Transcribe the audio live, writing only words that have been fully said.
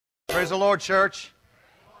Praise the Lord, church.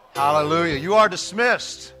 Hallelujah. You are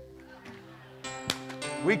dismissed.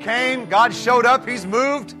 We came, God showed up, He's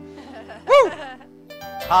moved. Woo!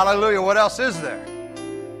 Hallelujah. What else is there?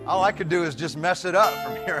 All I could do is just mess it up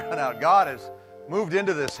from here on out. God has moved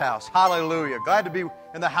into this house. Hallelujah. Glad to be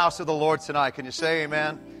in the house of the Lord tonight. Can you say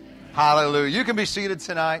amen? Hallelujah. You can be seated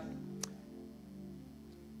tonight.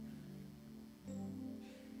 I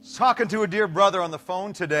was talking to a dear brother on the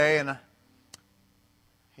phone today, and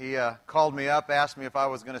he called me up, asked me if I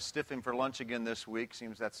was going to stiff him for lunch again this week.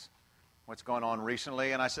 Seems that's what's going on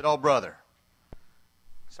recently. And I said, "Oh, brother."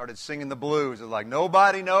 Started singing the blues. It was like,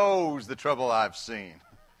 nobody knows the trouble I've seen.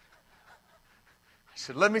 I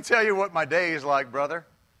said, "Let me tell you what my day is like, brother.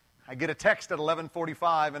 I get a text at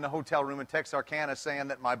 11:45 in the hotel room in Texarkana saying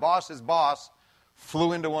that my boss's boss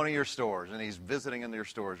flew into one of your stores, and he's visiting in your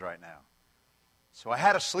stores right now. So I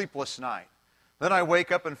had a sleepless night. Then I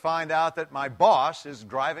wake up and find out that my boss is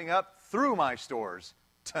driving up through my stores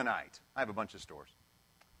tonight. I have a bunch of stores.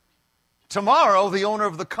 Tomorrow, the owner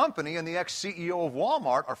of the company and the ex-CEO of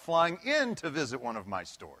Walmart are flying in to visit one of my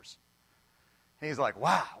stores." And he's like,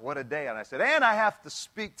 "Wow, what a day." And I said, "And I have to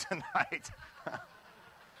speak tonight."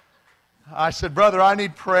 I said, "Brother, I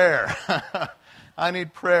need prayer." I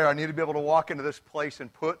need prayer. I need to be able to walk into this place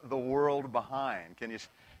and put the world behind. Can you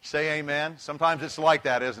say amen? Sometimes it's like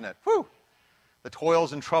that, isn't it? Whew. The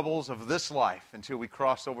toils and troubles of this life until we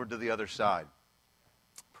cross over to the other side.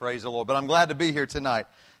 Praise the Lord. But I'm glad to be here tonight,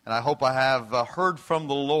 and I hope I have heard from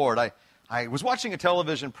the Lord. I was watching a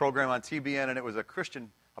television program on TBN, and it was a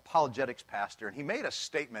Christian apologetics pastor, and he made a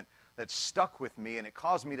statement that stuck with me, and it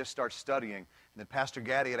caused me to start studying. And then Pastor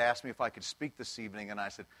Gaddy had asked me if I could speak this evening, and I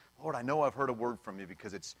said, "Lord, I know I've heard a word from you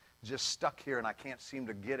because it's just stuck here, and I can't seem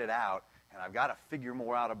to get it out, and I've got to figure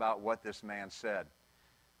more out about what this man said."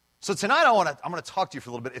 So tonight I'm going to talk to you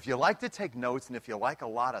for a little bit. If you like to take notes and if you like a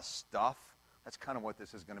lot of stuff, that's kind of what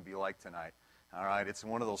this is going to be like tonight. All right, it's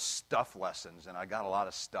one of those stuff lessons, and I got a lot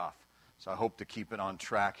of stuff, so I hope to keep it on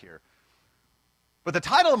track here. But the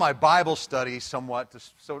title of my Bible study, somewhat,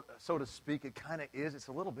 so to speak, it kind of is. It's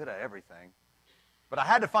a little bit of everything. But I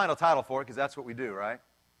had to find a title for it because that's what we do, right?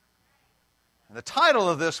 And the title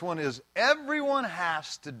of this one is Everyone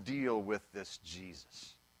Has to Deal with This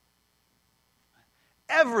Jesus.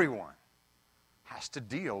 Everyone has to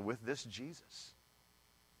deal with this Jesus.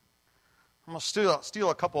 I'm going to steal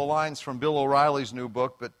a couple of lines from Bill O'Reilly's new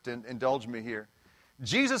book, but indulge me here.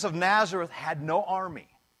 Jesus of Nazareth had no army.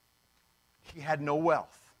 He had no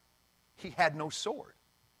wealth. He had no sword.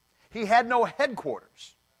 He had no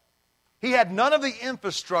headquarters. He had none of the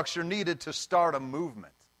infrastructure needed to start a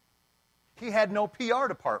movement. He had no PR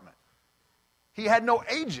department. He had no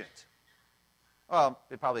agent. Well,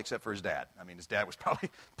 probably except for his dad. I mean, his dad was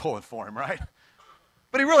probably pulling for him, right?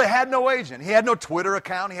 But he really had no agent. He had no Twitter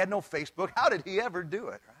account. He had no Facebook. How did he ever do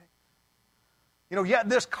it, right? You know, yet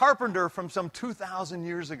this carpenter from some 2,000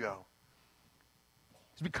 years ago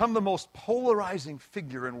has become the most polarizing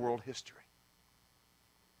figure in world history.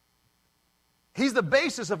 He's the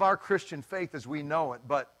basis of our Christian faith as we know it,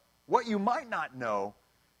 but what you might not know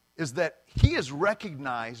is that he is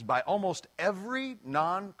recognized by almost every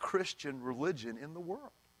non-Christian religion in the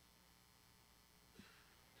world.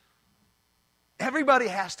 Everybody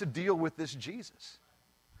has to deal with this Jesus.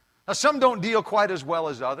 Now, some don't deal quite as well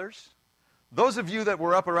as others. Those of you that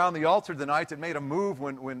were up around the altar tonight that made a move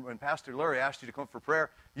when Pastor Larry asked you to come for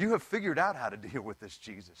prayer, you have figured out how to deal with this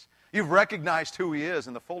Jesus. You've recognized who he is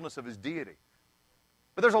and the fullness of his deity.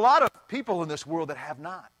 But there's a lot of people in this world that have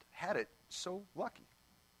not had it so lucky.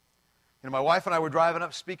 You know, my wife and I were driving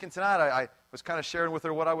up speaking tonight. I was kind of sharing with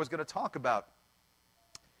her what I was going to talk about.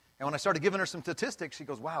 And when I started giving her some statistics, she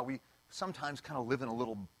goes, "Wow, we sometimes kind of live in a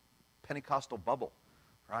little Pentecostal bubble,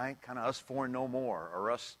 right? Kind of us four and no more,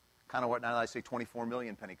 or us kind of what now I say 24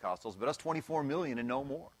 million Pentecostals, but us 24 million and no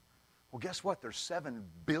more." Well, guess what? There's 7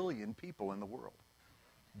 billion people in the world.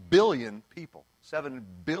 Billion people. 7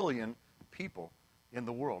 billion people in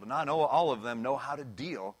the world. And I know all of them know how to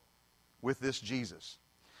deal with this Jesus.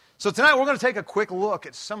 So tonight we're going to take a quick look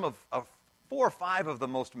at some of 4 or 5 of the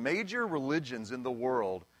most major religions in the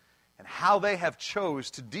world and how they have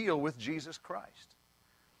chose to deal with Jesus Christ.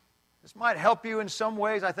 This might help you in some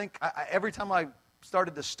ways. I think every time I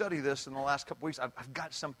started to study this in the last couple weeks, I've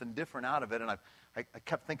got something different out of it, and I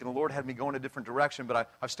kept thinking the Lord had me go in a different direction, but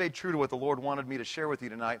I've stayed true to what the Lord wanted me to share with you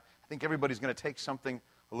tonight. I think everybody's going to take something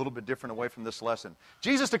a little bit different away from this lesson.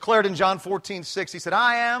 Jesus declared in John 14:6, he said,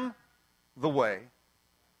 "I am the way,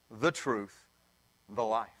 the truth, the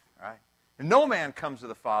life." Right? And no man comes to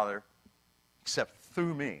the Father except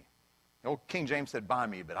through me. The old King James said by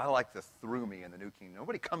me, but I like the through me in the New King.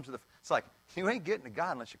 Nobody comes to it's like, you ain't getting to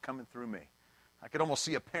God unless you're coming through me. I could almost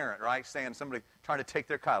see a parent, right, saying somebody trying to take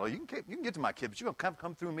their child. Well, you can get to my kid, but you're going to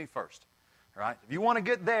come through me first. Right? If you want to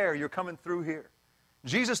get there, you're coming through here.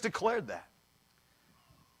 Jesus declared that.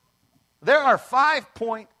 There are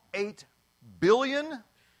 5.8 billion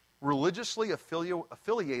religiously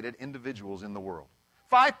affiliated individuals in the world.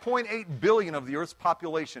 5.8 billion of the earth's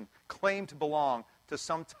population claim to belong to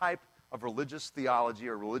some type of religious theology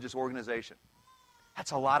or religious organization.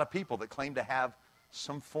 That's a lot of people that claim to have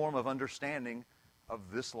some form of understanding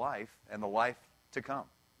of this life and the life to come.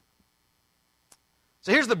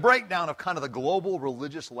 So here's the breakdown of kind of the global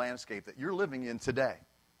religious landscape that you're living in today,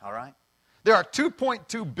 all right? There are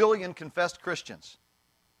 2.2 billion confessed Christians.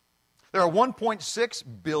 There are 1.6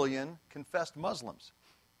 billion confessed Muslims,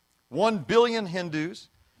 1 billion Hindus,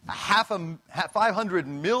 500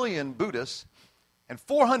 million Buddhists, and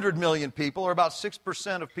 400 million people, or about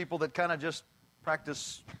 6% of people that kind of just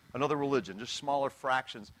practice another religion, just smaller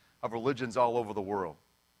fractions of religions all over the world.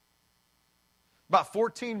 About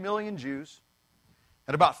 14 million Jews,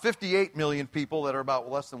 and about 58 million people that are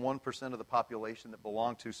about less than 1% of the population that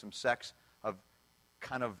belong to some sects of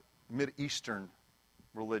kind of Mid-Eastern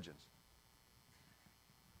religions.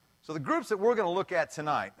 So the groups that we're going to look at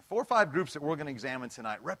tonight, the 4 or 5 groups that we're going to examine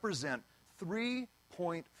tonight, represent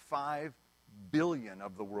 3.5 billion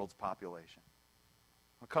of the world's population.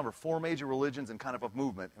 We'll cover 4 major religions and kind of a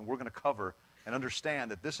movement, and we're going to cover and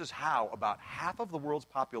understand that this is how about half of the world's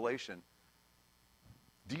population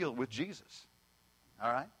deal with Jesus.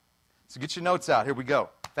 All right? So get your notes out. Here we go.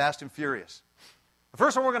 Fast and furious. The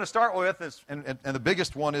first one we're going to start with is, and the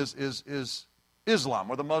biggest one is Islam,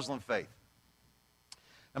 or the Muslim faith.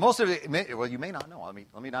 Now, most of you may not know.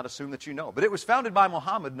 Let me not assume that you know. But it was founded by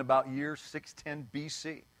Muhammad in about year 610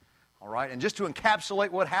 B.C. All right? And just to encapsulate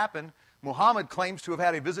what happened, Muhammad claims to have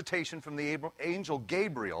had a visitation from the angel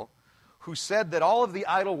Gabriel, who said that all of the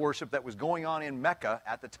idol worship that was going on in Mecca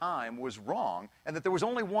at the time was wrong, and that there was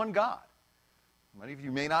only one God. Many of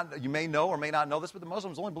you may know or may not know this, but the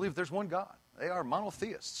Muslims only believe there's one God. They are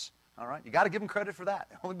monotheists. All right? You got to give them credit for that.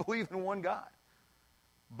 They only believe in one God.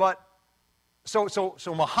 But so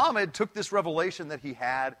Muhammad took this revelation that he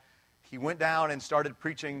had. He went down and started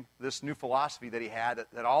preaching this new philosophy that he had,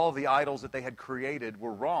 that all of the idols that they had created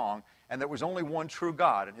were wrong, and there was only one true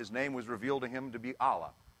God, and his name was revealed to him to be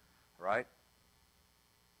Allah. Right?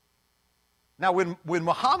 Now, when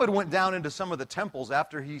Muhammad went down into some of the temples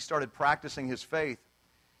after he started practicing his faith,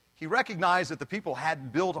 he recognized that the people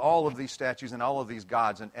hadn't built all of these statues and all of these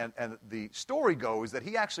gods. And the story goes that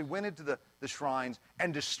he actually went into the shrines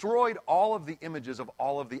and destroyed all of the images of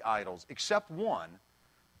all of the idols, except one,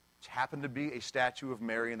 which happened to be a statue of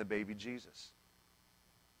Mary and the baby Jesus.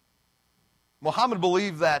 Muhammad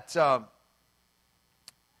believed that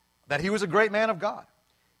he was a great man of God.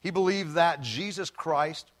 He believed that Jesus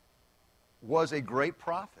Christ was a great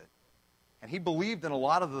prophet. And he believed in a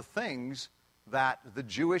lot of the things that the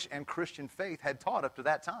Jewish and Christian faith had taught up to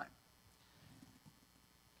that time.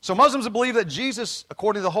 So Muslims believe that Jesus,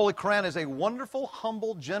 according to the Holy Quran, is a wonderful,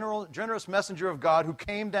 humble, generous messenger of God who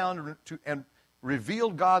came down and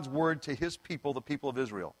revealed God's word to his people, the people of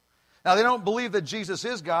Israel. Now, they don't believe that Jesus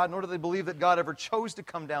is God, nor do they believe that God ever chose to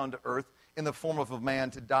come down to earth in the form of a man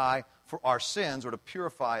to die for our sins or to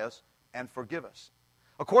purify us and forgive us.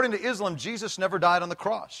 According to Islam, Jesus never died on the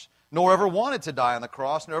cross, nor ever wanted to die on the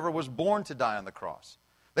cross, nor ever was born to die on the cross.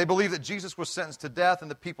 They believe that Jesus was sentenced to death, and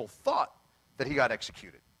the people thought that he got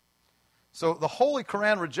executed. So the Holy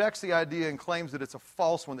Quran rejects the idea and claims that it's a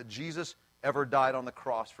false one, that Jesus ever died on the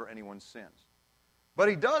cross for anyone's sins. But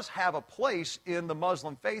he does have a place in the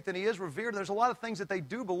Muslim faith, and he is revered. There's a lot of things that they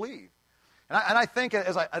do believe. And I think,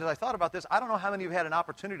 as I thought about this, I don't know how many of you had an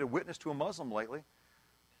opportunity to witness to a Muslim lately,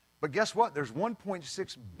 but guess what? There's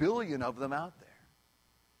 1.6 billion of them out there.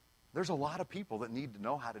 There's a lot of people that need to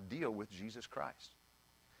know how to deal with Jesus Christ.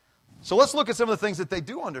 So let's look at some of the things that they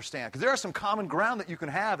do understand, because there are some common ground that you can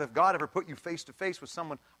have if God ever put you face to face with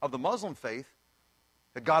someone of the Muslim faith,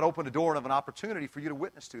 that God opened a door and of an opportunity for you to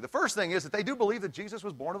witness to. The first thing is that they do believe that Jesus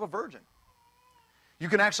was born of a virgin. You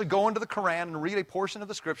can actually go into the Quran and read a portion of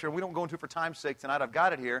the Scripture, and we don't go into it for time's sake tonight. I've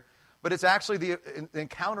got it here. But it's actually the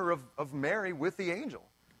encounter of Mary with the angel,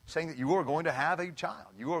 saying that you are going to have a child.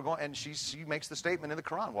 And she makes the statement in the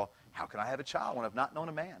Quran, well, how can I have a child when I've not known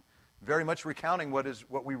a man? Very much recounting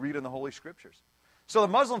what we read in the Holy Scriptures. So the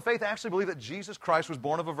Muslim faith actually believe that Jesus Christ was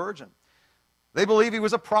born of a virgin. They believe he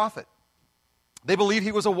was a prophet. They believe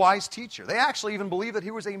he was a wise teacher. They actually even believe that he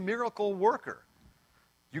was a miracle worker.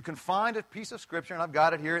 You can find a piece of Scripture, and I've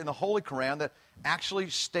got it here in the Holy Quran, that actually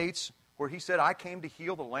states where he said, I came to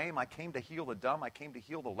heal the lame, I came to heal the dumb, I came to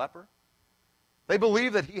heal the leper. They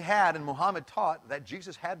believed that he had, and Muhammad taught, that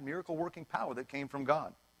Jesus had miracle-working power that came from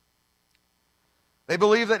God. They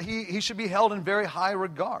believed that he should be held in very high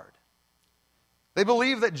regard. They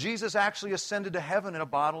believed that Jesus actually ascended to heaven in a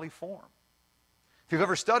bodily form. If you've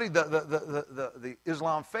ever studied the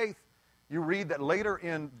Islam faith, you read that later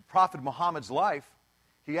in Prophet Muhammad's life,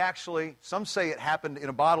 he actually, some say it happened in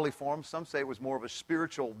a bodily form, some say it was more of a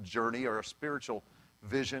spiritual journey or a spiritual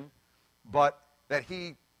vision, but that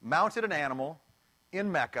he mounted an animal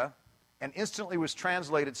in Mecca and instantly was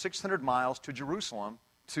translated 600 miles to Jerusalem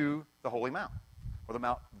to the Holy Mount, or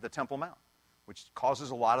the Temple Mount, which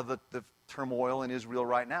causes a lot of the turmoil in Israel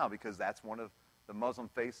right now, because that's one of the Muslim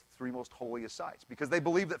faith's three most holiest sites. Because they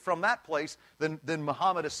believe that from that place, then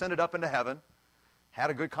Muhammad ascended up into heaven, had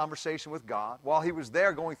a good conversation with God. While he was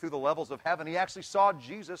there going through the levels of heaven, he actually saw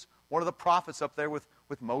Jesus, one of the prophets up there with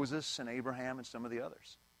Moses and Abraham and some of the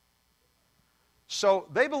others. So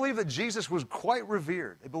they believe that Jesus was quite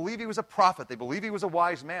revered. They believe he was a prophet. They believe he was a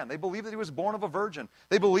wise man. They believe that he was born of a virgin.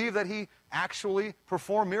 They believe that he actually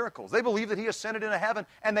performed miracles. They believe that he ascended into heaven,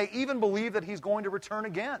 and they even believe that he's going to return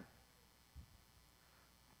again.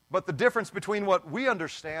 But the difference between what we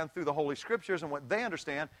understand through the Holy Scriptures and what they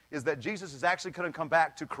understand is that Jesus is actually going to come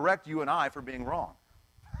back to correct you and I for being wrong.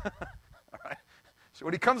 All right? So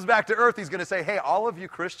when he comes back to earth, he's going to say, hey, all of you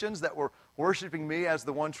Christians that were worshiping me as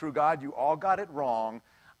the one true God, you all got it wrong.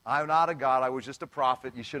 I'm not a God. I was just a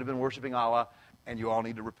prophet. You should have been worshiping Allah, and you all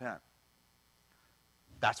need to repent.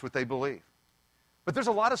 That's what they believe. But there's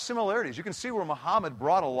a lot of similarities. You can see where Muhammad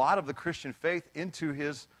brought a lot of the Christian faith into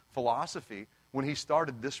his philosophy when he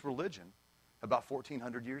started this religion about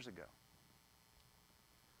 1,400 years ago.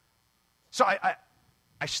 So I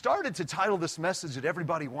started to title this message that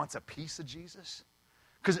everybody wants a piece of Jesus,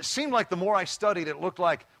 because it seemed like the more I studied, it looked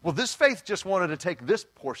like, well, this faith just wanted to take this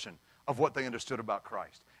portion of what they understood about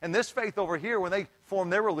Christ. And this faith over here, when they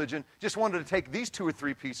formed their religion, just wanted to take these 2 or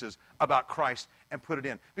 3 pieces about Christ and put it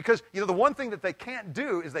in. Because, the one thing that they can't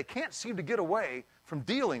do is they can't seem to get away from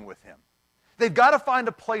dealing with him. They've got to find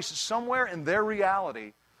a place somewhere in their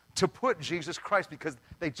reality to put Jesus Christ, because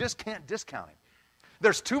they just can't discount him.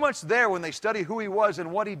 There's too much there when they study who he was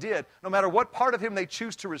and what he did. No matter what part of him they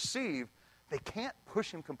choose to receive, they can't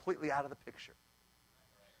push him completely out of the picture.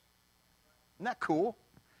 Isn't that cool?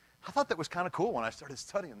 I thought that was kind of cool when I started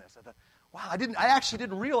studying this. I thought, wow, I actually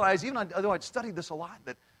didn't realize, even though I'd studied this a lot,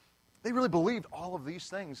 that they really believed all of these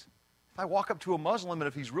things. If I walk up to a Muslim and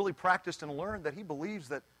if he's really practiced and learned, that he believes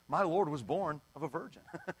that my Lord was born of a virgin,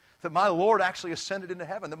 that my Lord actually ascended into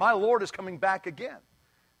heaven, that my Lord is coming back again.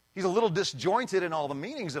 He's a little disjointed in all the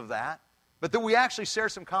meanings of that, but that we actually share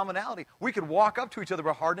some commonality. We could walk up to each other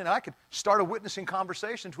hard, and I could start a witnessing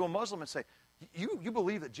conversation to a Muslim and say, you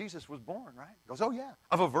believe that Jesus was born, right? He goes, oh yeah.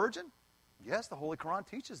 Of a virgin? Yes, the Holy Quran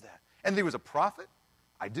teaches that. And he was a prophet?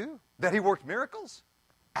 I do. That he worked miracles?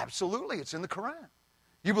 Absolutely, it's in the Quran.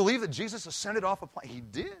 You believe that Jesus ascended off a plane? He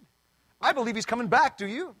did. I believe he's coming back, do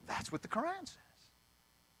you? That's what the Quran says.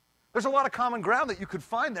 There's a lot of common ground that you could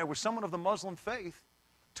find there with someone of the Muslim faith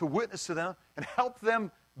to witness to them and help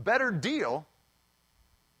them better deal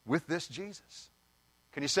with this Jesus.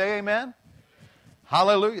 Can you say amen?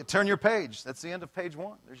 Hallelujah. Turn your page. That's the end of page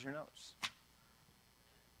 1. There's your notes.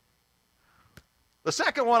 The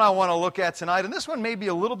second one I want to look at tonight, and this one may be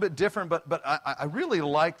a little bit different, but I really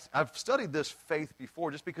liked, I've studied this faith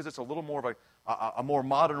before just because it's a little more of a more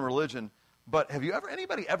modern religion. But have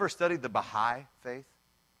anybody ever studied the Baha'i faith?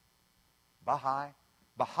 Baha'i?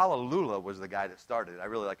 Baha'u'llah was the guy that started it. I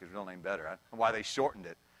really like his real name better. I don't know why they shortened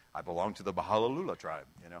it. I belong to the Baha'u'llah tribe,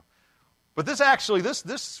 But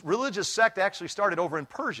this religious sect actually started over in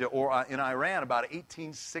Persia or in Iran about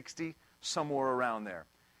 1860, somewhere around there.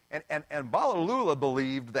 And Baha'u'llah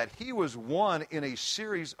believed that he was one in a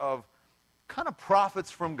series of kind of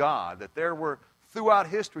prophets from God, that throughout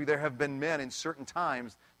history, there have been men in certain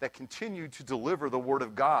times that continued to deliver the Word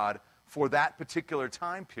of God for that particular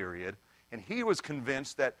time period. And he was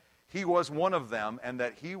convinced that he was one of them and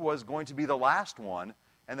that he was going to be the last one,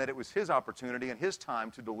 and that it was his opportunity and his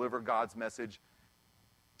time to deliver God's message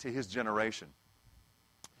to his generation.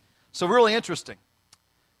 So really interesting.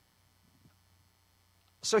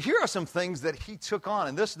 So here are some things that he took on,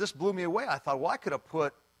 and this blew me away. I thought, well, I could have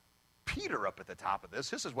put Peter up at the top of this.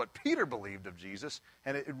 This is what Peter believed of Jesus,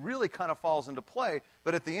 and it really kind of falls into play.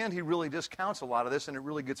 But at the end, he really discounts a lot of this, and it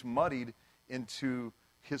really gets muddied into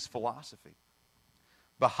his philosophy.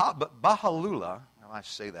 Baha'u'llah, I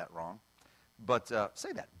say that wrong, but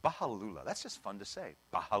say that, Baha'u'llah. That's just fun to say,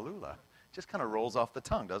 Baha'u'llah. Just kind of rolls off the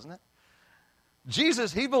tongue, doesn't it?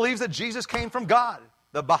 Jesus, he believes that Jesus came from God.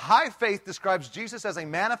 The Baha'i faith describes Jesus as a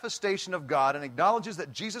manifestation of God and acknowledges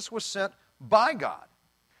that Jesus was sent by God.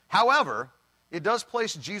 However, it does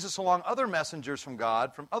place Jesus along other messengers from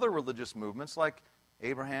God from other religious movements like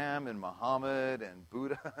Abraham and Muhammad and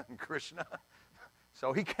Buddha and Krishna.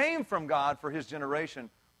 So he came from God for his generation,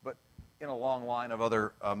 but in a long line of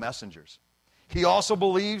other messengers. He also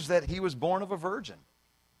believes that he was born of a virgin.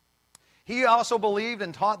 He also believed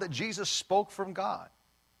and taught that Jesus spoke from God.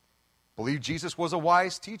 Believed Jesus was a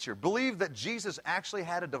wise teacher. Believed that Jesus actually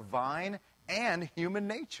had a divine and human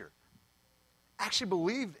nature. Actually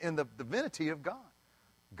believed in the divinity of God.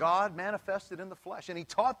 God manifested in the flesh, and he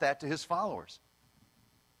taught that to his followers.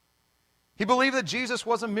 He believed that Jesus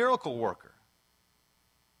was a miracle worker.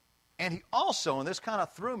 And he also, and this kind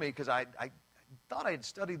of threw me because I thought I had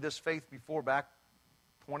studied this faith before back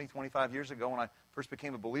 20, 25 years ago when I first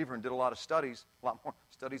became a believer and did a lot of studies, a lot more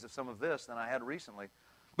studies of some of this than I had recently.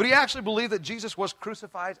 But he actually believed that Jesus was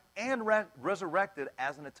crucified and resurrected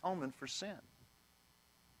as an atonement for sin.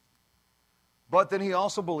 But then he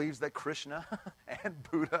also believes that Krishna and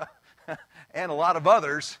Buddha and a lot of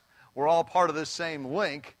others were all part of this same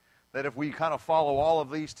link, that if we kind of follow all of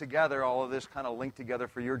these together, all of this kind of linked together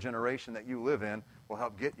for your generation that you live in will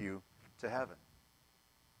help get you to heaven.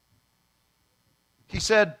 He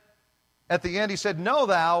said, at the end, he said, "Know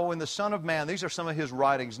thou, when the Son of Man," these are some of his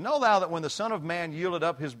writings, "know thou that when the Son of Man yielded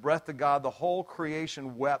up his breath to God, the whole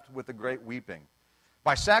creation wept with a great weeping.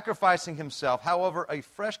 By sacrificing himself, however, a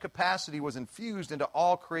fresh capacity was infused into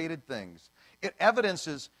all created things. It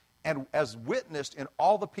evidences, and as witnessed in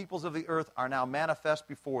all the peoples of the earth, are now manifest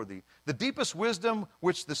before thee. The deepest wisdom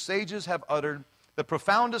which the sages have uttered, the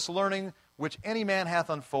profoundest learning which any man hath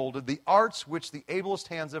unfolded, the arts which the ablest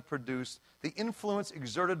hands have produced, the influence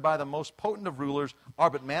exerted by the most potent of rulers, are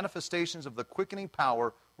but manifestations of the quickening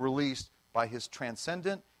power released by his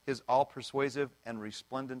transcendent, his all-persuasive, and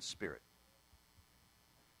resplendent spirit."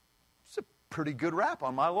 It's a pretty good rap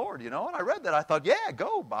on my Lord, you know. And I read that, I thought, yeah,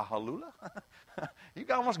 go, Baha'u'llah. You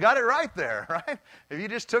almost got it right there, right? If you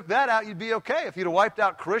just took that out, you'd be okay. If you'd have wiped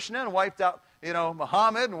out Krishna and wiped out,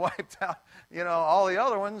 Muhammad and wiped out, all the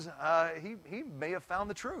other ones, he may have found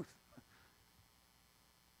the truth.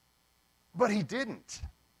 But he didn't.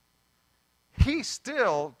 He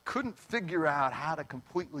still couldn't figure out how to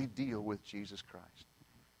completely deal with Jesus Christ.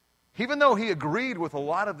 Even though he agreed with a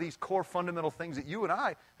lot of these core fundamental things that you and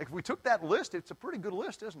I, like if we took that list, it's a pretty good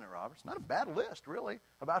list, isn't it, Robert? It's not a bad list, really,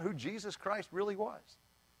 about who Jesus Christ really was.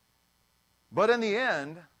 But in the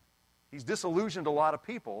end, he's disillusioned a lot of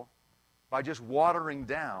people by just watering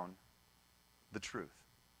down the truth.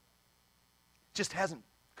 Just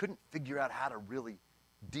couldn't figure out how to really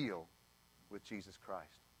deal with Jesus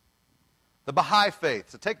Christ. The Baha'i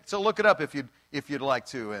faith. So look it up if you'd like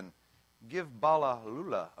to, and give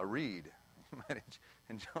Baha'u'llah a read. You might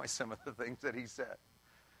enjoy some of the things that he said.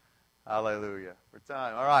 Hallelujah. For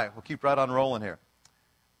time. All right, we'll keep right on rolling here.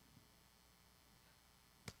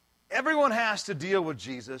 Everyone has to deal with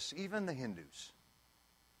Jesus, even the Hindus.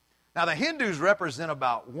 Now, the Hindus represent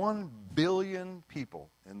about 1 billion people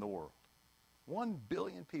in the world. 1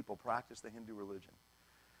 billion people practice the Hindu religion.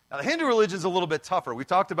 Now, the Hindu religion is a little bit tougher. We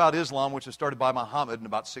talked about Islam, which was started by Muhammad in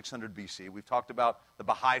about 600 BC. We've talked about the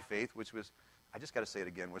Baha'i faith, which was, I just got to say it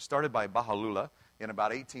again, was started by Baha'u'llah in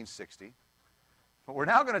about 1860. But we're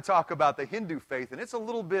now going to talk about the Hindu faith, and it's a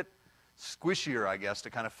little bit squishier, I guess, to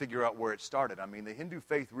kind of figure out where it started. I mean, the Hindu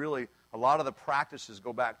faith really, a lot of the practices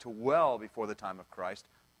go back to well before the time of Christ,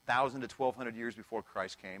 1,000 to 1,200 years before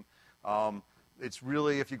Christ came. It's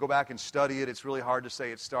really, if you go back and study it, it's really hard to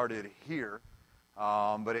say it started here.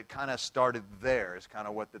 But it kind of started there is kind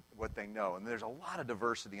of what they know. And there's a lot of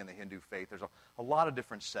diversity in the Hindu faith. There's a lot of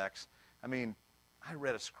different sects. I mean, I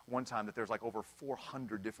read one time that there's like over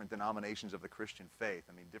 400 different denominations of the Christian faith.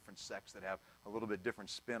 I mean, different sects that have a little bit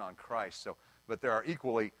different spin on Christ. But there are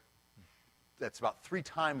equally, that's about 3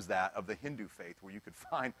 times that of the Hindu faith, where you could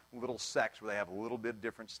find little sects where they have a little bit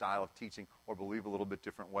different style of teaching or believe a little bit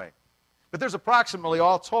different way. But there's approximately,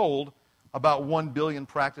 all told, about 1 billion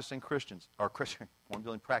practicing Christians, or 1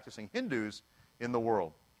 billion practicing Hindus in the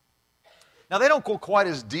world. Now, they don't go quite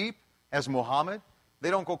as deep as Muhammad. They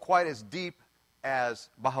don't go quite as deep as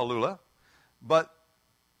Baha'u'llah. But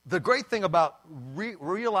the great thing about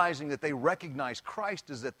realizing that they recognize Christ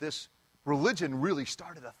is that this religion really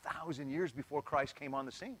started 1,000 years before Christ came on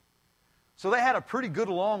the scene. So they had a pretty good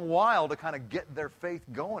long while to kind of get their faith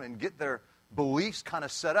going and get their beliefs kind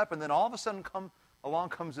of set up. And then all of a sudden along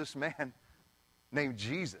comes this man named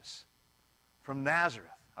Jesus from Nazareth,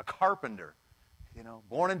 a carpenter,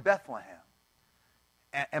 born in Bethlehem.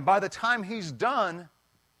 And by the time he's done,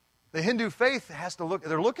 the Hindu faith has to look,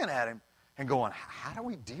 they're looking at him, and going, how do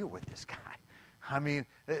we deal with this guy? I mean,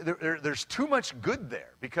 there's too much good there,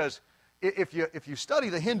 because if you study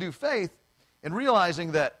the Hindu faith and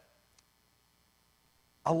realizing that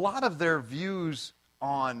a lot of their views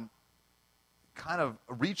on kind of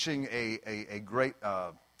reaching a great,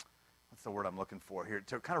 what's the word I'm looking for here,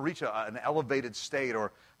 to kind of reach an elevated state,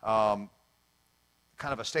 or kind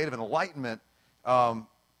of a state of enlightenment,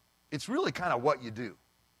 it's really kind of what you do,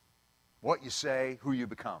 what you say, who you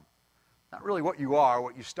become. Not really what you are,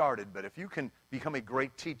 what you started, but if you can become a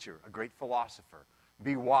great teacher, a great philosopher,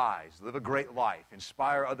 be wise, live a great life,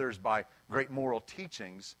 inspire others by great moral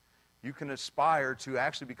teachings, you can aspire to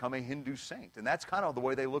actually become a Hindu saint. And that's kind of the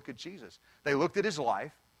way they look at Jesus. They looked at his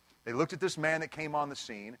life. They looked at this man that came on the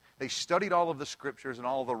scene. They studied all of the scriptures and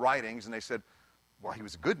all of the writings, and they said, well, he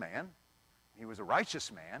was a good man. He was a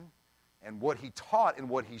righteous man. And what he taught and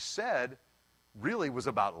what he said really was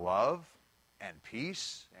about love and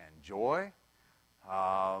peace and joy.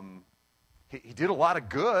 He did a lot of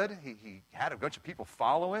good. He had a bunch of people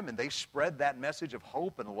follow him, and they spread that message of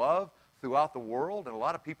hope and love throughout the world, and a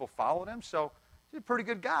lot of people followed him. So he's a pretty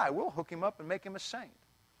good guy. We'll hook him up and make him a saint.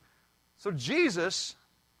 So Jesus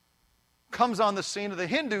comes on the scene, and the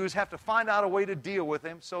Hindus have to find out a way to deal with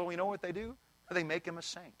him. So you know what they do? They make him a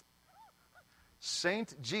saint.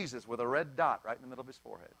 Saint Jesus with a red dot right in the middle of his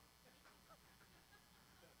forehead.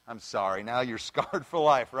 I'm sorry, now you're scarred for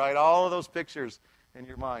life, right? All of those pictures in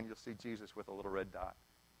your mind, you'll see Jesus with a little red dot.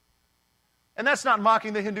 And that's not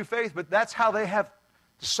mocking the Hindu faith, but that's how they have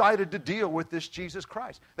decided to deal with this Jesus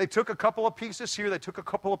Christ. They took a couple of pieces here, they took a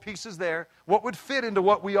couple of pieces there. What would fit into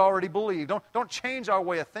what we already believe? Don't change our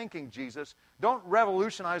way of thinking, Jesus. Don't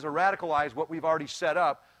revolutionize or radicalize what we've already set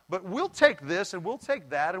up. But we'll take this and we'll take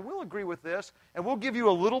that and we'll agree with this, and we'll give you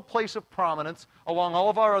a little place of prominence along all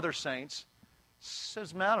of our other saints.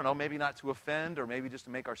 Says, I don't know, maybe not to offend, or maybe just to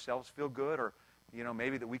make ourselves feel good, or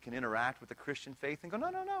maybe that we can interact with the Christian faith and go,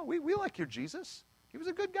 no, we like your Jesus. He was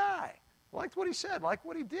a good guy. Liked what he said, liked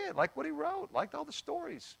what he did, liked what he wrote, liked all the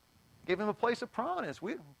stories. Gave him a place of prominence.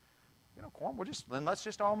 Let's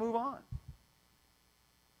just all move on.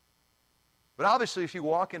 But obviously, if you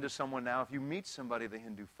walk into someone now, if you meet somebody of the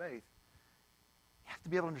Hindu faith, you have to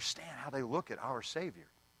be able to understand how they look at our Savior,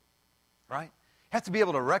 right? You have to be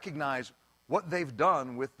able to recognize what they've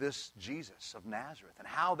done with this Jesus of Nazareth, and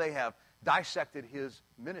how they have dissected his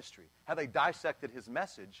ministry, how they dissected his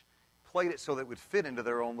message, played it so that it would fit into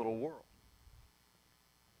their own little world.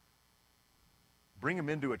 Bring them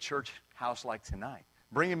into a church house like tonight.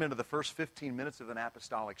 Bring them into the first 15 minutes of an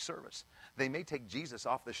apostolic service. They may take Jesus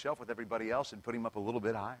off the shelf with everybody else and put him up a little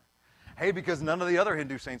bit higher. Hey, because none of the other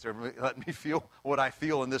Hindu saints are letting me feel what I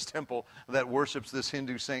feel in this temple that worships this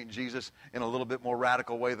Hindu saint Jesus in a little bit more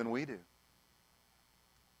radical way than we do.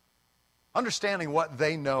 Understanding what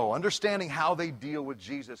they know, understanding how they deal with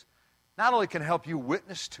Jesus, not only can help you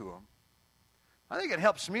witness to him, I think it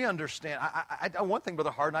helps me understand. One thing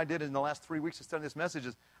Brother Hart and I did in the last 3 weeks of studying this message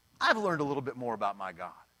is I've learned a little bit more about my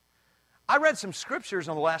God. I read some scriptures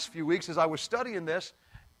in the last few weeks as I was studying this,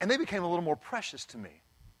 and they became a little more precious to me.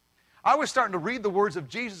 I was starting to read the words of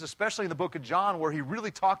Jesus, especially in the book of John, where he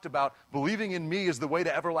really talked about believing in me is the way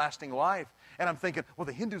to everlasting life. And I'm thinking, well,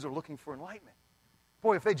 the Hindus are looking for enlightenment.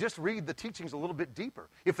 Boy, if they just read the teachings a little bit deeper,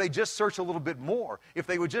 if they just search a little bit more, if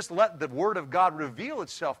they would just let the Word of God reveal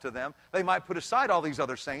itself to them, they might put aside all these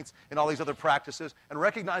other saints and all these other practices and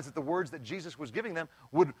recognize that the words that Jesus was giving them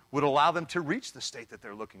would allow them to reach the state that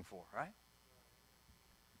they're looking for, right?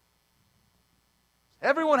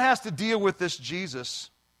 Everyone has to deal with this Jesus.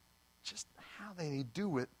 Just how they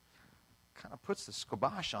do it kind of puts the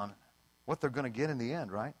kibosh on what they're going to get in the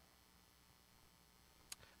end, right?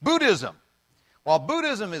 Buddhism. While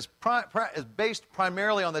Buddhism is based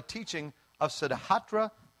primarily on the teaching of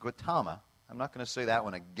Siddhartha Gautama, I'm not going to say that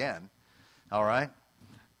one again, all right?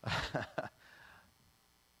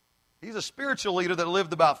 He's a spiritual leader that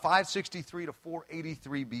lived about 563 to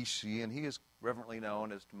 483 BC, and he is reverently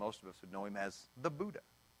known, as most of us would know him, as the Buddha,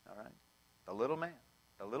 all right? The little man,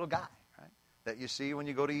 the little guy, right? That you see when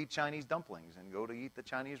you go to eat Chinese dumplings and go to eat the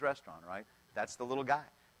Chinese restaurant, right? That's the little guy.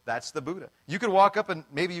 That's the Buddha. You could walk up and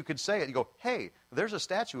maybe you could say it. You go, hey, there's a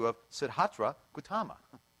statue of Siddhartha Gautama.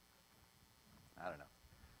 I don't know.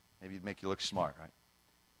 Maybe it'd make you look smart, right?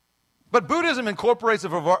 But Buddhism incorporates a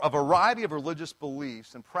variety of religious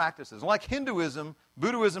beliefs and practices. Like Hinduism,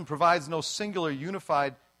 Buddhism provides no singular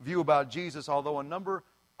unified view about Jesus, although a number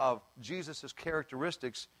of Jesus'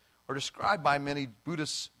 characteristics are described by many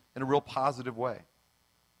Buddhists in a real positive way.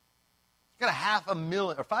 You've got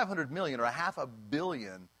 500,000 or 500 million or 500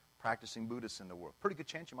 million practicing Buddhists in the world. Pretty good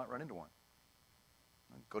chance you might run into one.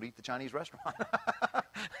 Go to eat the Chinese restaurant.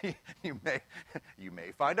 you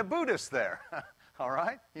may find a Buddhist there. All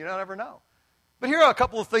right? You don't ever know. But here are a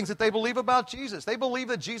couple of things that they believe about Jesus. They believe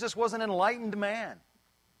that Jesus was an enlightened man.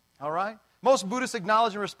 All right? Most Buddhists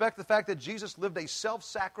acknowledge and respect the fact that Jesus lived a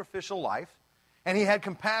self-sacrificial life, and he had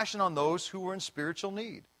compassion on those who were in spiritual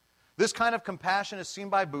need. This kind of compassion is seen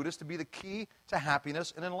by Buddhists to be the key to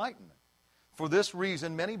happiness and enlightenment. For this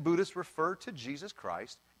reason, many Buddhists refer to Jesus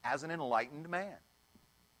Christ as an enlightened man.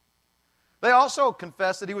 They also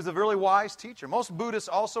confess that he was a very wise teacher. Most Buddhists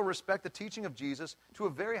also respect the teaching of Jesus to a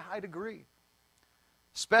very high degree,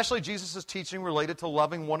 especially Jesus' teaching related to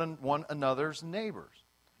loving one another's neighbors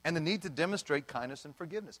and the need to demonstrate kindness and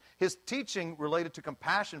forgiveness. His teaching related to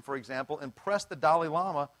compassion, for example, impressed the Dalai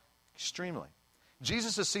Lama extremely.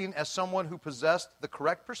 Jesus is seen as someone who possessed the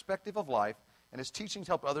correct perspective of life, and his teachings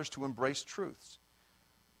help others to embrace truths.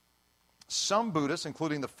 Some Buddhists,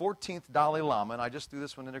 including the 14th Dalai Lama, and I just threw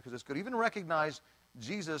this one in there because it's good, even recognize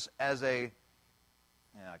Jesus as I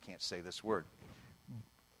can't say this word,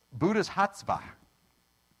 Bodhisattva.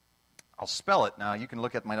 I'll spell it now. You can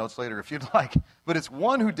look at my notes later if you'd like. But it's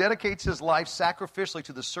one who dedicates his life sacrificially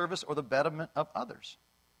to the service or the betterment of others.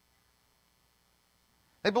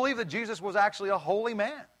 They believe that Jesus was actually a holy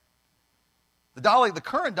man. The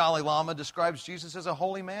current Dalai Lama describes Jesus as a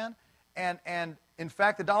holy man, and in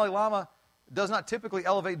fact, the Dalai Lama does not typically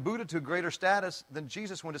elevate Buddha to a greater status than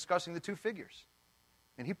Jesus when discussing the two figures.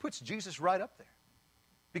 And he puts Jesus right up there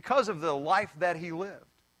because of the life that he lived.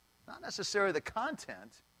 Not necessarily the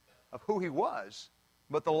content of who he was,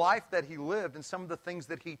 but the life that he lived and some of the things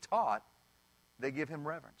that he taught, they give him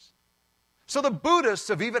reverence. So the Buddhists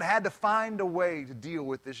have even had to find a way to deal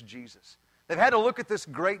with this Jesus. They've had to look at this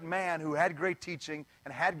great man who had great teaching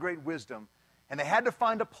and had great wisdom, and they had to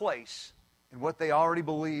find a place in what they already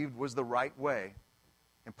believed was the right way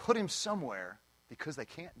and put him somewhere because they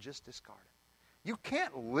can't just discard him. You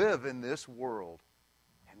can't live in this world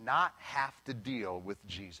and not have to deal with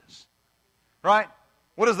Jesus. Right?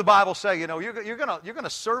 What does the Bible say? You know, you're going to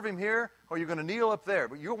serve him here or you're going to kneel up there.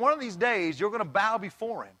 But one of these days, you're going to bow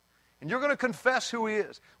before him. And you're going to confess who he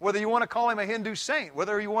is. Whether you want to call him a Hindu saint,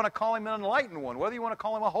 whether you want to call him an enlightened one, whether you want to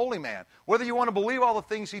call him a holy man, whether you want to believe all the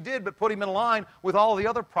things he did but put him in line with all the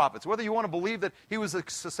other prophets, whether you want to believe that he was a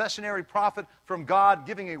successionary prophet from God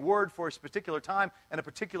giving a word for a particular time and a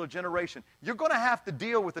particular generation, you're going to have to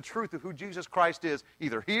deal with the truth of who Jesus Christ is,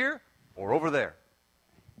 either here or over there.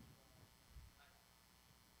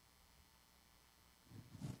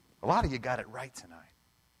 A lot of you got it right tonight.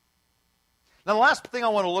 Now, the last thing I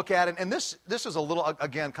want to look at, and this is a little,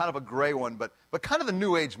 again, kind of a gray one, but kind of the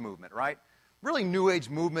New Age movement, right? Really, New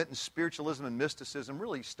Age movement and spiritualism and mysticism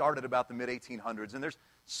really started about the mid-1800s, and there's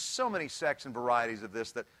so many sects and varieties of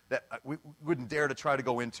this that we wouldn't dare to try to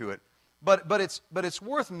go into it. But it's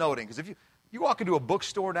worth noting, because if you walk into a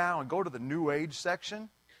bookstore now and go to the New Age section,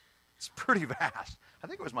 it's pretty vast. I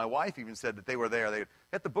think it was my wife even said that they were there. They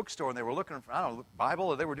at the bookstore and they were looking for, I don't know, Bible,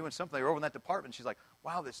 or they were doing something. They were over in that department. She's like,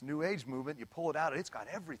 wow, this New Age movement, you pull it out and it's got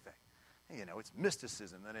everything. You know, it's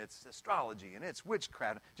mysticism and it's astrology and it's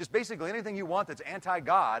witchcraft. Just basically anything you want that's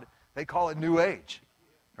anti-God, they call it New Age,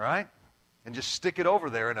 right? And just stick it over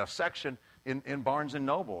there in a section in Barnes &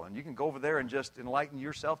 Noble. And you can go over there and just enlighten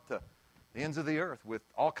yourself to the ends of the earth with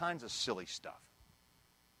all kinds of silly stuff.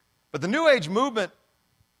 But the New Age movement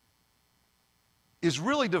is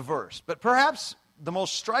really diverse. But perhaps the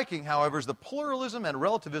most striking, however, is the pluralism and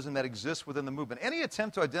relativism that exists within the movement. Any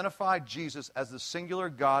attempt to identify Jesus as the singular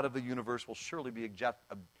God of the universe will surely be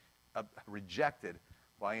rejected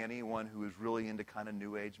by anyone who is really into kind of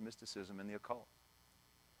New Age mysticism and the occult.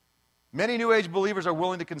 Many New Age believers are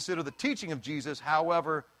willing to consider the teaching of Jesus.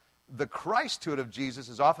 However, the Christhood of Jesus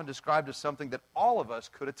is often described as something that all of us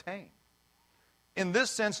could attain. In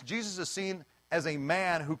this sense, Jesus is seen as a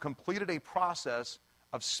man who completed a process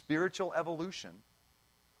of spiritual evolution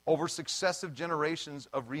over successive generations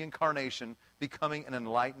of reincarnation, becoming an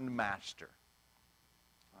enlightened master.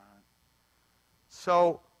 All right.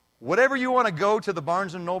 So, whatever you want to go to the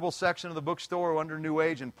Barnes & Noble section of the bookstore or under New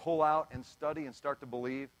Age and pull out and study and start to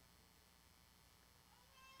believe,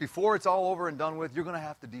 before it's all over and done with, you're going to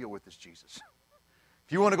have to deal with this Jesus.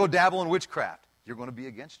 If you want to go dabble in witchcraft, you're going to be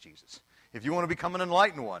against Jesus. If you want to become an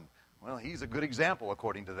enlightened one, well, he's a good example,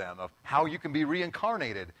 according to them, of how you can be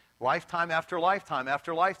reincarnated lifetime after lifetime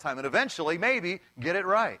after lifetime, and eventually, maybe, get it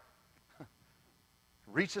right.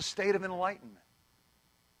 Reach a state of enlightenment.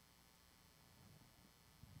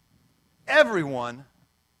 Everyone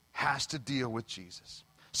has to deal with Jesus.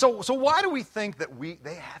 So why do we think that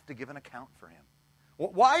they have to give an account for him?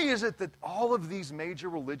 Why is it that all of these major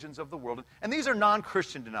religions of the world, and these are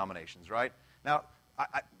non-Christian denominations, right? Now,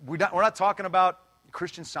 we're not talking about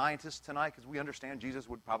Christian Scientists tonight, because we understand Jesus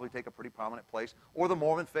would probably take a pretty prominent place, or the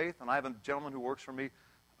Mormon faith. And I have a gentleman who works for me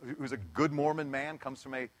who's a good Mormon man, comes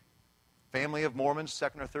from a family of Mormons,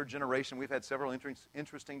 second or third generation. We've had several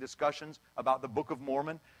interesting discussions about the Book of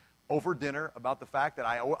Mormon over dinner, about the fact that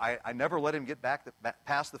I never let him get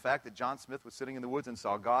past the fact that John Smith was sitting in the woods and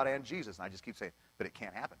saw God and Jesus. And I just keep saying, but it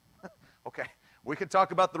can't happen. Okay, we could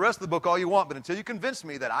talk about the rest of the book all you want, but until you convince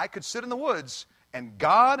me that I could sit in the woods and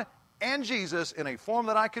God and Jesus in a form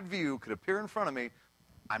that I could view could appear in front of me,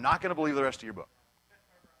 I'm not going to believe the rest of your book.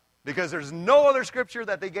 Because there's no other scripture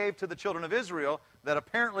that they gave to the children of Israel that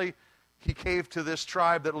apparently he gave to this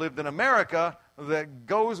tribe that lived in America that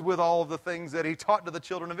goes with all of the things that he taught to the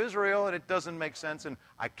children of Israel, and it doesn't make sense, and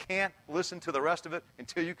I can't listen to the rest of it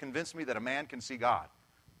until you convince me that a man can see God.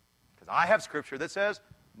 Because I have scripture that says,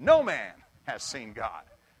 no man has seen God.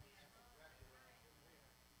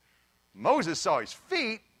 Moses saw his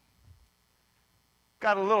feet,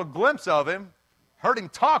 got a little glimpse of him, heard him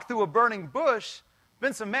talk through a burning bush,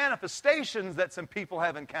 been some manifestations that some people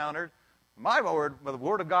have encountered. My word, the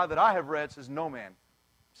word of God that I have read says no man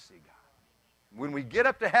see God. When we get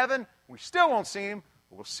up to heaven, we still won't see him,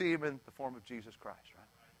 but we'll see him in the form of Jesus Christ, right?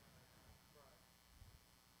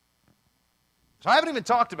 So I haven't even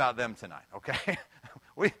talked about them tonight, okay?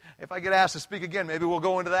 If I get asked to speak again, maybe we'll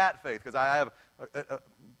go into that faith, because I have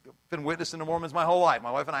been witnessing to Mormons my whole life.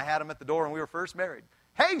 My wife and I had them at the door when we were first married.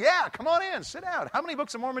 Hey, yeah, come on in, sit down. How many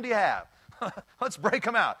books of Mormon do you have? Let's break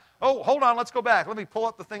them out. Oh, hold on, let's go back. Let me pull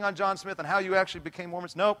up the thing on John Smith and how you actually became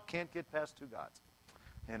Mormons. Nope, can't get past two gods.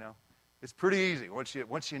 You know, it's pretty easy. Once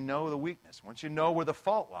you know the weakness, once you know where the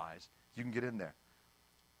fault lies, you can get in there.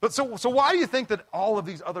 But so why do you think that all of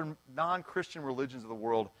these other non-Christian religions of the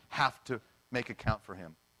world have to make account for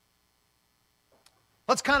him?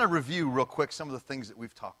 Let's kind of review real quick some of the things that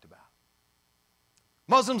we've talked about.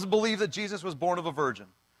 Muslims believe that Jesus was born of a virgin,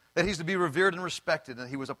 that he's to be revered and respected, and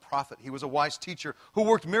he was a prophet. He was a wise teacher who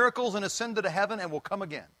worked miracles and ascended to heaven and will come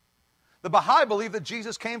again. The Baha'i believe that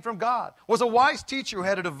Jesus came from God, was a wise teacher who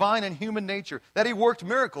had a divine and human nature, that he worked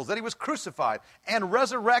miracles, that he was crucified and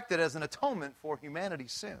resurrected as an atonement for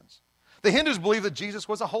humanity's sins. The Hindus believe that Jesus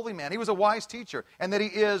was a holy man. He was a wise teacher, and that he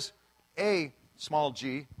is a, small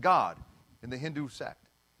g, God in the Hindu sect.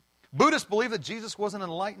 Buddhists believe that Jesus was an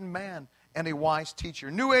enlightened man and a wise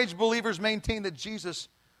teacher. New Age believers maintain that Jesus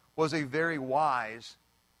was a very wise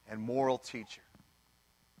and moral teacher.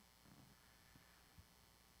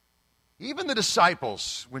 Even the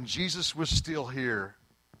disciples, when Jesus was still here,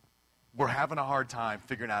 were having a hard time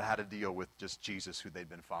figuring out how to deal with just Jesus who they'd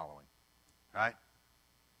been following. Right?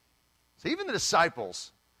 So even the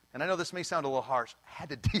disciples, and I know this may sound a little harsh, had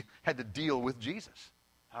to deal with Jesus.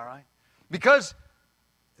 All right? Because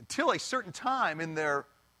until a certain time in their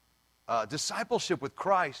discipleship with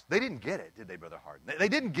Christ, they didn't get it, did they, Brother Hardin? They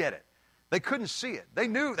didn't get it. They couldn't see it. They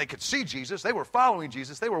knew they could see Jesus. They were following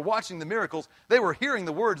Jesus. They were watching the miracles. They were hearing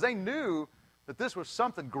the words. They knew that this was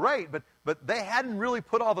something great, but they hadn't really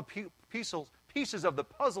put all the pieces of the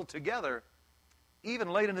puzzle together even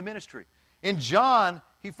late in the ministry. In John,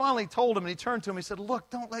 he finally told him, and he turned to him, he said, look,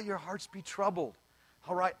 don't let your hearts be troubled.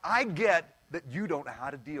 All right, I get that you don't know how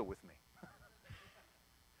to deal with me.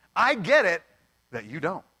 I get it that you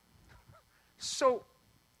don't. So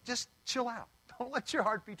just chill out. Don't let your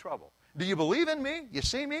heart be troubled. Do you believe in me? You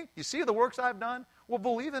see me? You see the works I've done? Well,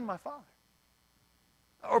 believe in my Father.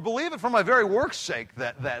 Or believe it for my very work's sake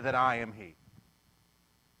that I am he.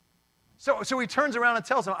 So he turns around and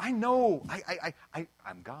tells him, I know,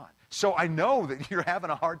 I'm God. So I know that you're having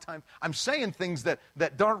a hard time. I'm saying things that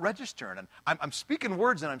don't register. And I'm speaking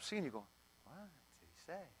words and I'm seeing you going, what did he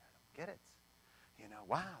say? I don't get it. You know,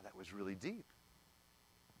 wow, that was really deep.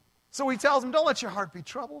 So he tells him, don't let your heart be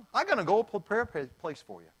troubled. I'm going to go prepare a place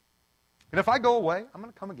for you. And if I go away, I'm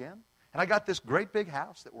going to come again. And I got this great big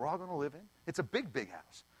house that we're all going to live in. It's a big, big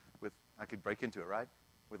house. I could break into it, right?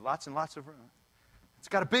 With lots and lots of room. It's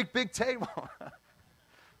got a big, big table.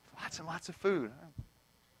 Lots and lots of food. I'm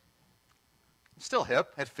still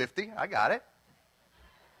hip at 50. I got it.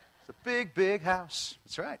 It's a big, big house.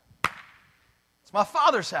 That's right. It's my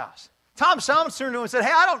Father's house. Tom Salmons turned to him and said,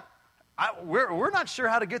 hey, we're not sure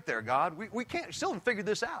how to get there, God. We can't still haven't figured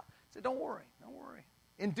this out. He said, don't worry.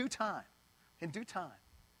 In due time,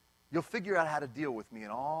 you'll figure out how to deal with me,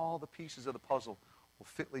 and all the pieces of the puzzle will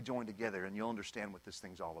fitly join together, and you'll understand what this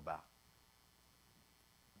thing's all about.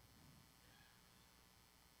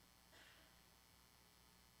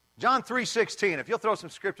 John 3:16. If you'll throw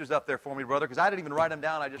some scriptures up there for me, brother, because I didn't even write them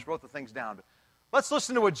down. I just wrote the things down. But let's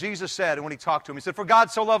listen to what Jesus said when he talked to him. He said, for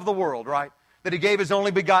God so loved the world, right, that he gave his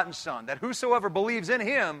only begotten Son, that whosoever believes in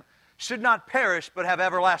him should not perish but have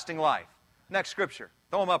everlasting life. Next scripture.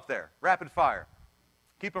 Throw them up there. Rapid fire.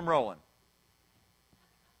 Keep them rolling.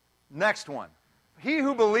 Next one. He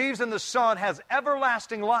who believes in the Son has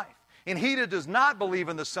everlasting life, and he that does not believe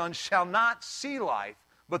in the Son shall not see life,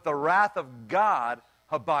 but the wrath of God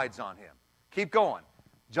abides on him. Keep going.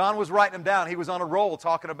 John was writing them down. He was on a roll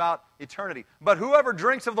talking about eternity. But whoever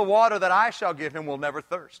drinks of the water that I shall give him will never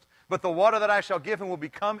thirst. But the water that I shall give him will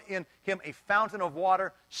become in him a fountain of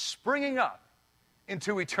water springing up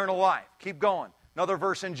into eternal life. Keep going. Another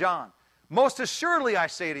verse in John. Most assuredly I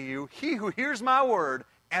say to you, he who hears my word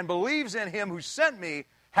and believes in him who sent me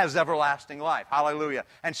has everlasting life. Hallelujah.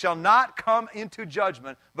 And shall not come into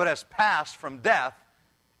judgment, but has passed from death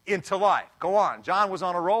into life. Go on. John was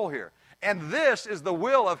on a roll here. And this is the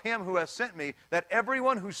will of him who has sent me, that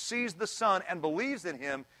everyone who sees the Son and believes in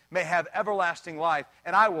him may have everlasting life,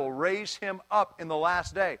 and I will raise him up in the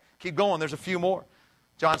last day. Keep going. There's a few more.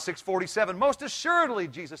 John 6:47. Most assuredly,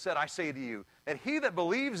 Jesus said, I say to you, that he that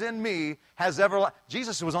believes in me has everlasting.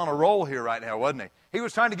 Jesus was on a roll here right now, wasn't he? He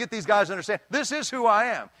was trying to get these guys to understand, this is who I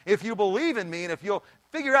am. If you believe in me, and if you'll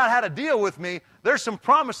figure out how to deal with me, there's some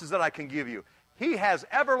promises that I can give you. He has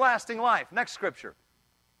everlasting life. Next scripture.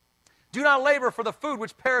 Do not labor for the food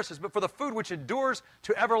which perishes, but for the food which endures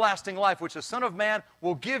to everlasting life, which the Son of Man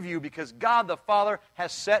will give you, because God the Father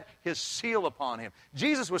has set his seal upon him.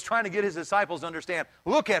 Jesus was trying to get his disciples to understand,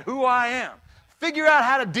 look at who I am. Figure out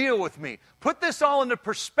how to deal with me. Put this all into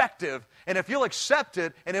perspective, and if you'll accept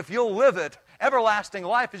it, and if you'll live it, everlasting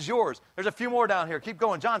life is yours. There's a few more down here. Keep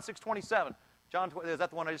going. John 6:27. Is that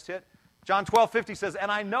the one I just hit? John 12:50 says,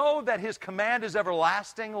 and I know that his command is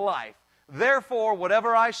everlasting life. Therefore,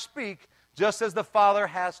 whatever I speak, just as the Father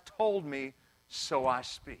has told me, so I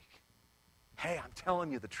speak. Hey, I'm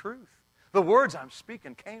telling you the truth. The words I'm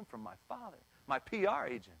speaking came from my Father, my PR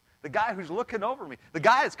agent, the guy who's looking over me, the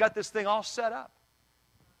guy that's got this thing all set up.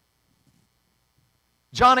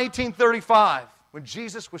 John 18:35, when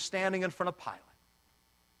Jesus was standing in front of Pilate.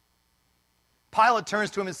 Pilate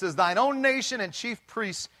turns to him and says, thine own nation and chief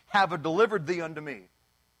priests have delivered thee unto me.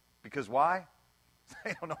 Because why?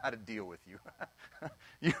 They don't know how to deal with you.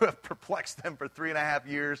 You have perplexed them for 3.5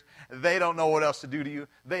 years. They don't know what else to do to you.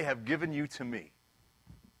 They have given you to me.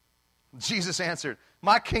 Jesus answered,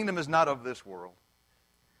 my kingdom is not of this world.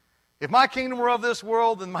 If my kingdom were of this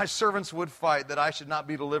world, then my servants would fight, that I should not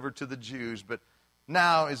be delivered to the Jews. But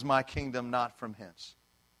now is my kingdom not from hence.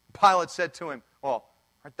 Pilate said to him, well,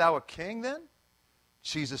 art thou a king then?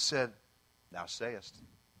 Jesus said, thou sayest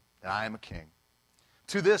that I am a king.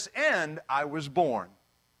 To this end I was born,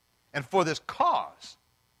 and for this cause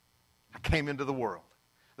I came into the world,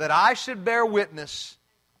 that I should bear witness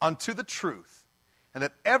unto the truth, and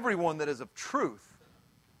that everyone that is of truth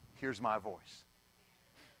hears my voice.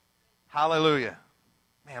 Hallelujah.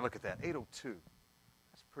 Man, look at that, 8:02.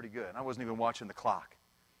 That's pretty good. I wasn't even watching the clock.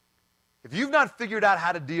 If you've not figured out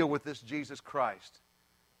how to deal with this Jesus Christ,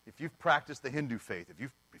 if you've practiced the Hindu faith,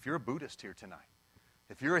 if you're a Buddhist here tonight,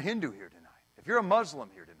 if you're a Hindu here tonight, if you're a Muslim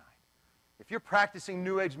here tonight, if you're practicing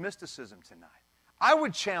New Age mysticism tonight, I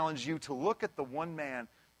would challenge you to look at the one man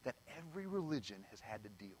that every religion has had to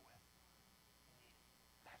deal with.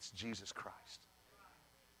 That's Jesus Christ.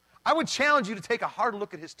 I would challenge you to take a hard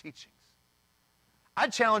look at his teachings.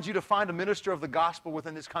 I'd challenge you to find a minister of the gospel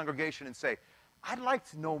within this congregation and say, I'd like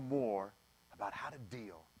to know more about how to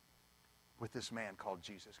deal with this man called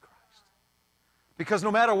Jesus Christ. Because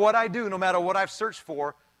no matter what I do, no matter what I've searched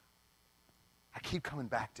for, I keep coming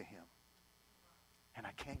back to him. And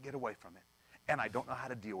I can't get away from it. And I don't know how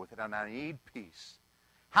to deal with it. And I need peace.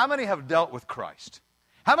 How many have dealt with Christ?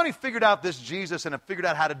 How many figured out this Jesus and have figured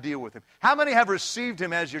out how to deal with him? How many have received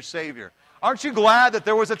him as your Savior? Aren't you glad that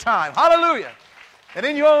there was a time, hallelujah, that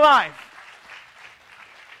in your life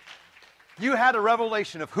you had a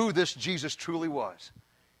revelation of who this Jesus truly was,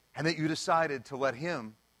 and that you decided to let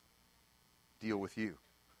him deal with you?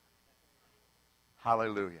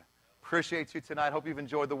 Hallelujah. Appreciate you tonight. Hope you've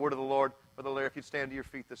enjoyed the word of the Lord. Brother Larry, if you'd stand to your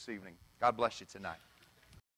feet this evening. God bless you tonight.